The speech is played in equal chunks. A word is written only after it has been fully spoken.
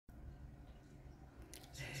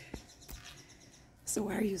So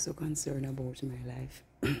why are you so concerned about my life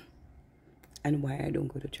and why I don't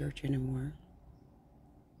go to church anymore?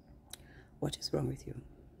 What is wrong with you?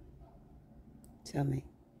 Tell me.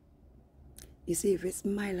 You see, if it's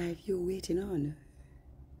my life you're waiting on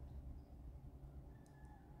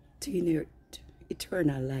to inherit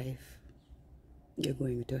eternal life, you're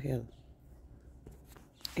going to hell.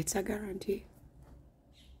 It's a guarantee.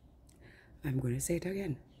 I'm going to say it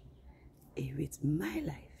again. If it's my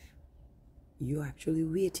life you're actually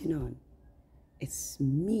waiting on, it's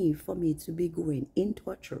for me to be going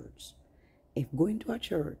into a church. If going to a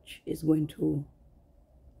church is going to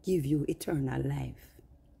give you eternal life,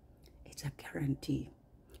 it's a guarantee.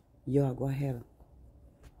 You're going to hell.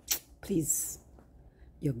 Please,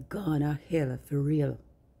 you're gonna hell for real.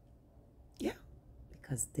 Yeah,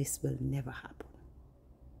 because this will never happen.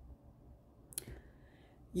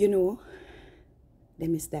 You know, they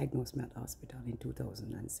misdiagnosed me at the hospital in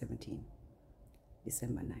 2017,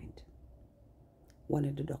 December 9th. One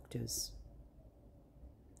of the doctors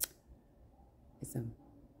is an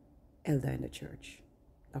elder in the church,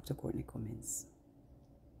 Dr. Courtney Cummins.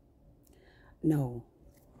 Now,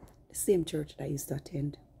 the same church that I used to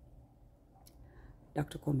attend,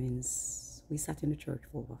 Dr. Cummins, we sat in the church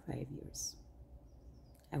for over 5 years.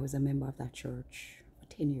 I was a member of that church for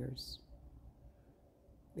 10 years.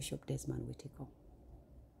 Bishop Desmond Whitaker.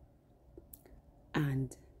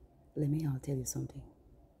 And let me all tell you something.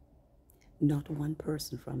 Not one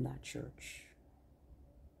person from that church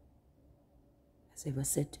has ever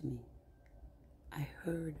said to me, I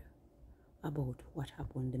heard about what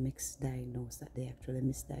happened, the misdiagnosis, that they actually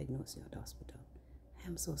misdiagnosed you at the hospital. I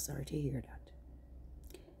am so sorry to hear that.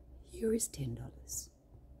 Here is $10.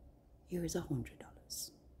 Here is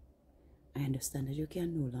 $100. I understand that you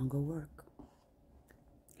can no longer work.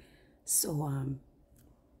 So,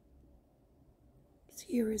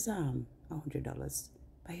 here is $100.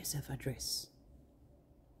 Buy yourself a dress.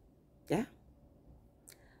 Yeah?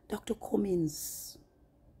 Dr. Cummins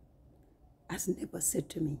has never said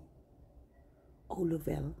to me, oh,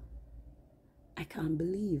 Lovell, I can't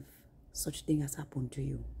believe such thing has happened to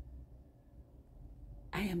you.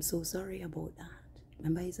 I am so sorry about that.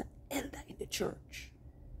 Remember, he's an elder in the church.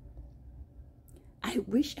 I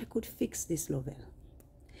wish I could fix this, Lovell.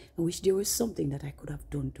 I wish there was something that I could have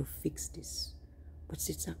done to fix this. But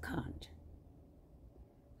since I can't,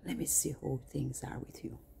 let me see how things are with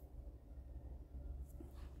you.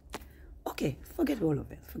 Okay, forget about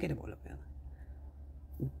Lovell. Forget about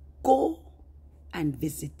Lovell. Go and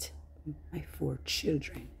visit my 4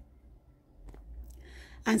 children.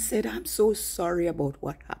 And said, I'm so sorry about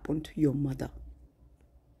what happened to your mother.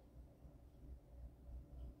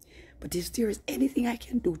 But if there is anything I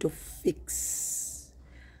can do to fix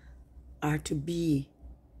or to be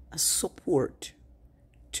a support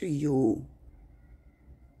to you,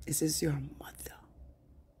 this is your mother.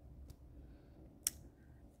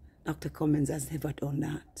 Dr. Cummins has never done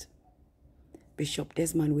that. Bishop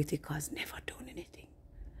Desmond Whitaker has never done anything.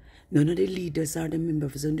 None of the leaders or the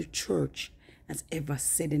members in the church has ever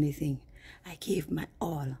said anything. I gave my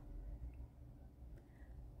all.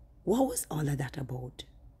 What was all of that about?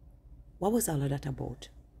 What was all of that about?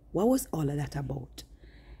 What was all of that about?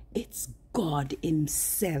 It's God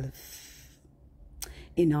himself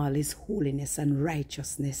in all his holiness and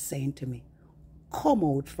righteousness saying to me, come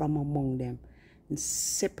out from among them and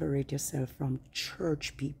separate yourself from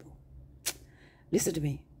church people. Listen to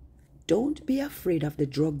me. Don't be afraid of the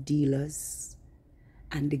drug dealers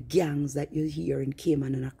and the gangs that you hear in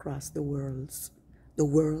Cayman and across the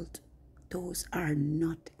world. Those are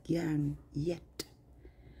not gang yet.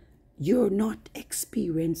 You're not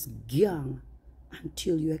experienced gang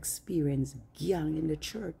until you experience gang in the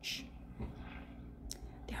church.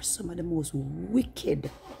 They are some of the most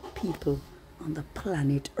wicked people on the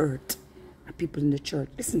planet Earth, are people in the church.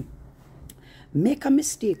 Listen, make a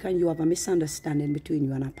mistake and you have a misunderstanding between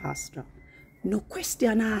you and a pastor. No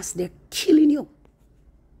question asked, they're killing you.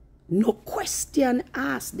 No question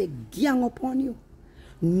asked, they gang upon you.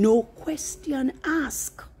 No question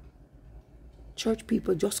asked. Church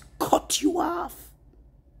people just cut you off.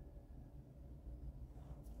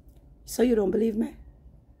 So you don't believe me?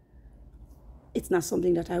 It's not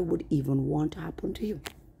something that I would even want to happen to you.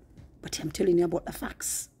 But I'm telling you about the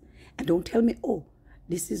facts. And don't tell me, oh,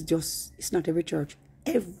 this is just, it's not every church.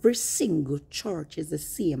 Every single church is the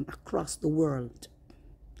same across the world.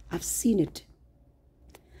 I've seen it.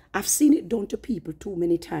 I've seen it done to people too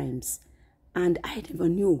many times. And I never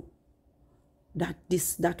knew that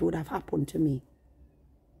that would have happened to me.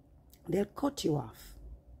 They'll cut you off.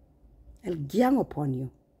 They'll gang upon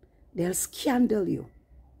you. They'll scandal you.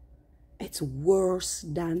 It's worse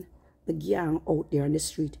than the gang out there on the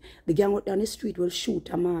street. The gang out there on the street will shoot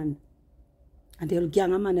a man. And they'll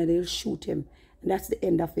gang a man and they'll shoot him. And that's the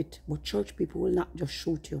end of it. But church people will not just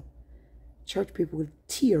shoot you. Church people will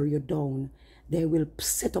tear you down. They will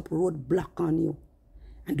set up roadblock on you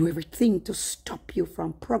and do everything to stop you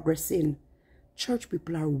from progressing. Church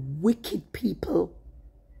people are wicked people.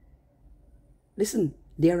 Listen,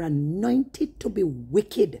 they are anointed to be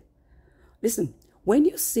wicked. Listen, when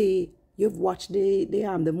you say you've watched the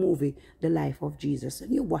movie, The Life of Jesus,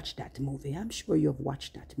 and you watch that movie, I'm sure you've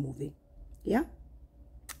watched that movie. Yeah?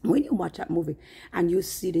 When you watch that movie and you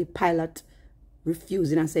see the pilot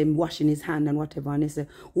refusing and saying, washing his hand and whatever, and they say,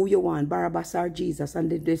 who you want, Barabbas or Jesus? And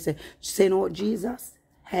they say no, Jesus.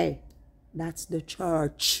 Hey, that's the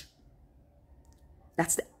church.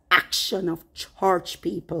 That's the action of church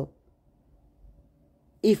people.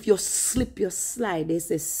 If you slip, you slide, they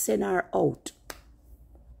say, send her out.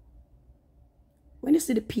 When you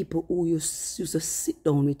see the people who you used to sit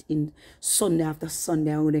down with in Sunday after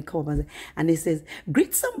Sunday, and when they come up and they say,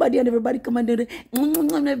 greet somebody, and everybody come and do it,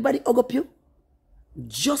 and everybody hug up you,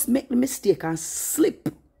 just make the mistake and slip,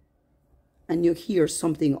 and you hear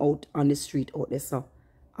something out on the street out there so,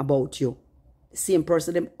 about you. The same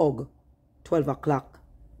person them hug 12 o'clock,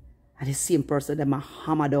 and the same person them a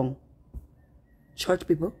hammer down. Church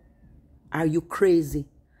people, are you crazy?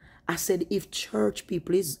 I said, if church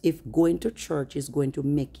people if going to church is going to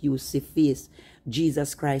make you see face,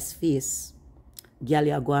 Jesus Christ's face, girl,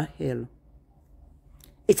 you're going to hell.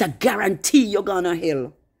 It's a guarantee you're going to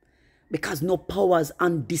hell. Because no powers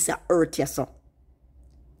on this earth, yes, sir,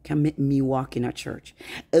 can make me walk in a church.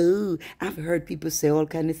 Oh, I've heard people say all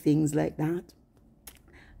kind of things like that.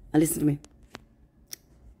 Now listen to me.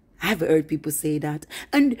 I've heard people say that.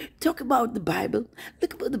 And talk about the Bible.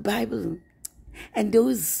 Look about the Bible. And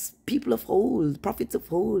those people of old, prophets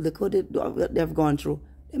of old, the code they've gone through,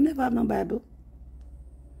 they never have no Bible.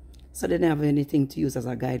 So they never have anything to use as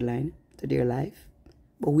a guideline to their life.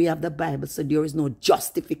 But we have the Bible, so there is no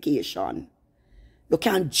justification. You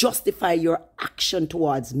can't justify your action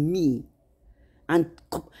towards me and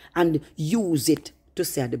use it to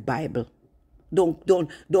say the Bible.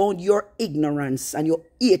 Don't your ignorance and your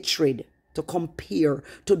hatred to compare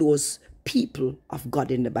to those people of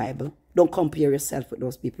God in the Bible. Don't compare yourself with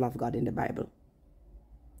those people of God in the Bible.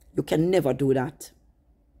 You can never do that.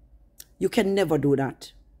 You can never do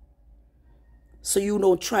that. So you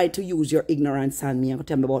don't try to use your ignorance on me and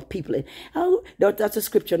tell me about people. Oh, that's a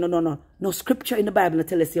scripture. No. No scripture in the Bible that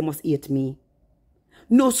tells you you must hate me.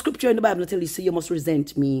 No scripture in the Bible that tells you say you must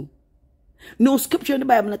resent me. No scripture in the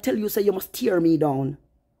Bible that tells you say you must tear me down.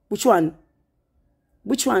 Which one?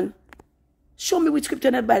 Which one? Show me which scripture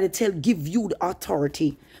in the Bible give you the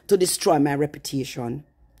authority to destroy my reputation.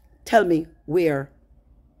 Tell me where.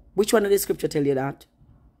 Which one of the scripture tell you that?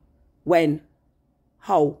 When?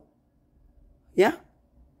 How? Yeah?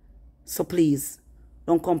 So please,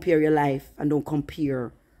 don't compare your life and don't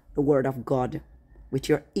compare the word of God with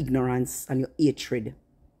your ignorance and your hatred.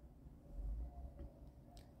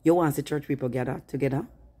 You want the church people gather together?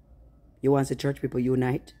 You want the church people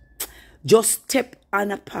unite? Just step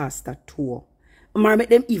on a pastor tour. Or make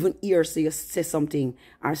them even hear so you say something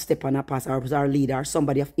or step on a pastor or leader or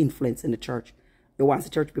somebody of influence in the church. You want the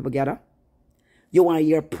church people gather? You want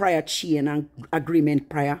your prayer chain and agreement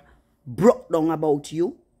prayer broke down about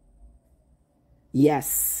you?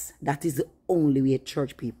 Yes, that is the only way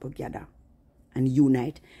church people gather and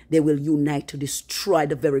unite. They will unite to destroy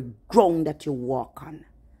the very ground that you walk on.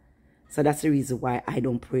 So that's the reason why I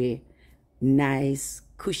don't pray nice,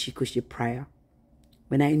 cushy prayer.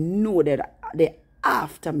 When I know that they're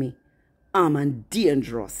after me, I'm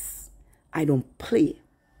dangerous. I don't play.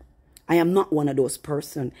 I am not one of those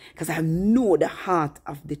persons because I know the heart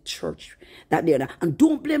of the church that they're there. And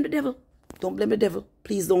don't blame the devil. Don't blame the devil.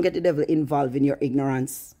 Please don't get the devil involved in your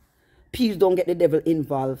ignorance. Please don't get the devil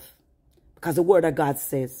involved. Because the word of God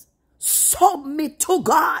says, submit to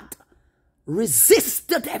God. Resist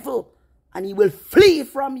the devil. And he will flee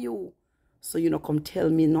from you. So you know, come tell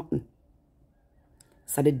me nothing.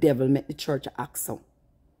 So the devil make the church act so.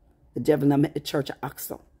 The devil now make the church act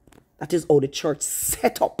so. That is how the church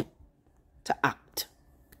set up to act.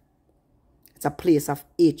 It's a place of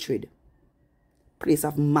hatred. Place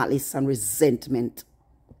of malice and resentment.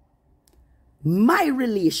 My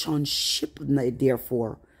relationship,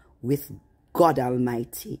 therefore, with God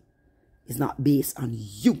Almighty is not based on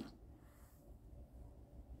you.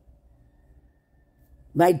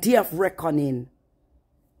 My day of reckoning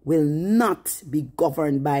will not be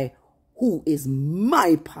governed by who is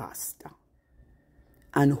my pastor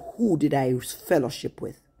and who did I fellowship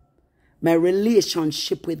with. My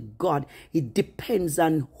relationship with God, it depends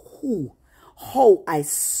on how I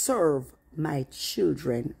serve my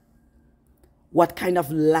children. What kind of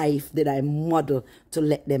life did I model to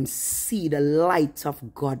let them see the light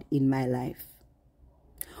of God in my life?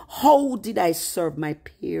 How did I serve my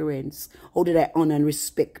parents? How did I honor and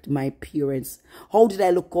respect my parents? How did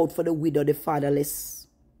I look out for the widow, the fatherless?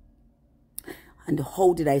 And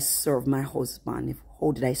how did I serve my husband?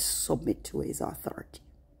 How did I submit to his authority?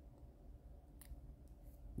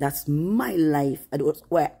 That's my life. That's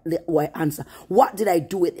where I answer. What did I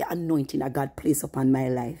do with the anointing that God placed upon my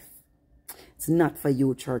life? It's not for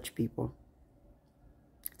you, church people.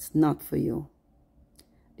 It's not for you.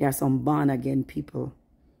 There are some born-again people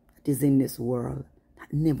that is in this world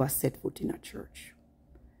that never set foot in a church.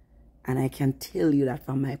 And I can tell you that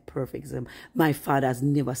from my perfect example. My father has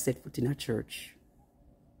never set foot in a church.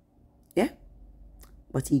 Yeah?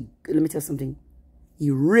 But let me tell you something. He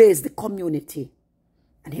raised the community.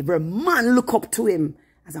 And every man look up to him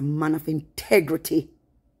as a man of integrity.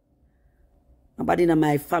 Nobody in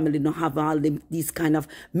my family don't have all these kind of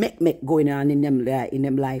make going on in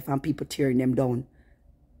them life and people tearing them down.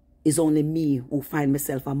 It's only me who find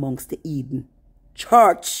myself amongst the Eden.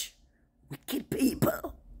 Church, wicked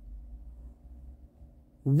people.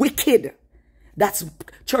 Wicked. That's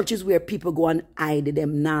churches where people go and hide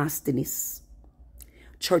them nastiness.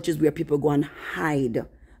 Churches where people go and hide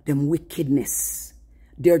them wickedness.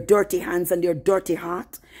 Their dirty hands and their dirty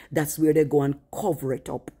heart, that's where they go and cover it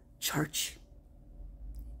up. Church.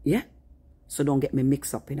 Yeah? So don't get me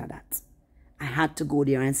mixed up in that. I had to go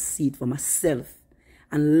there and see it for myself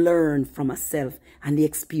and learn from myself. And the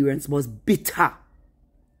experience was bitter.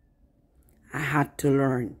 I had to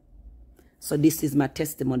learn. So this is my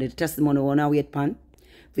testimony. The testimony when I wait pan.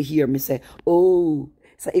 For hear me say, oh,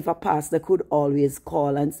 so if a pastor could always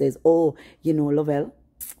call and says, oh, you know, Lovell,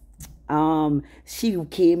 she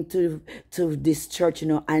came to this church, you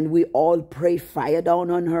know, and we all pray fire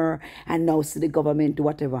down on her, and now see the government do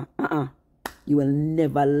whatever. You will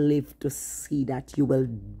never live to see that. You will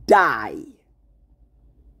die.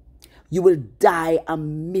 You will die a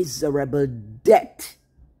miserable death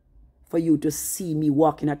for you to see me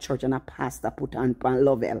walk in a church and a pastor put on pan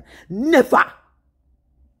Lovell. Never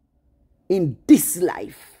in this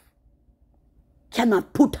life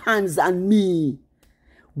cannot put hands on me.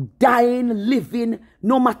 Dying, living,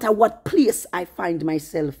 no matter what place I find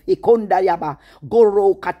myself. Never.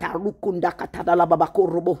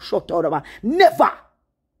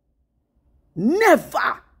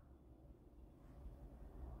 Never.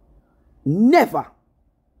 Never.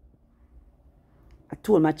 I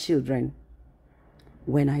told my children,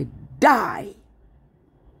 when I die,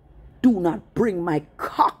 do not bring my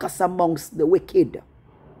carcass amongst the wicked.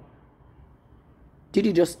 Did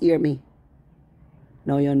you just hear me?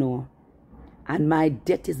 Now you know. And my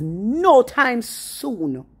death is no time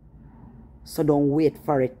soon. So don't wait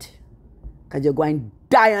for it. Because you're going to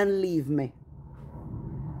die and leave me.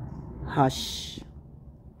 Hush.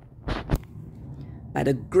 By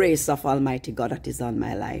the grace of Almighty God that is on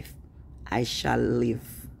my life, I shall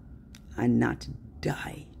live and not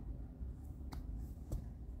die.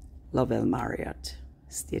 Lovell Marriott,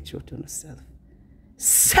 stay true to yourself.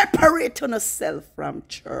 Separate yourself from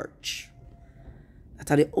church. That's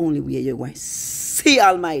the only way you're going to see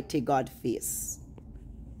Almighty God's face.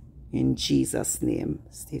 In Jesus' name,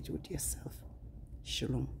 stay true to yourself.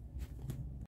 Shalom.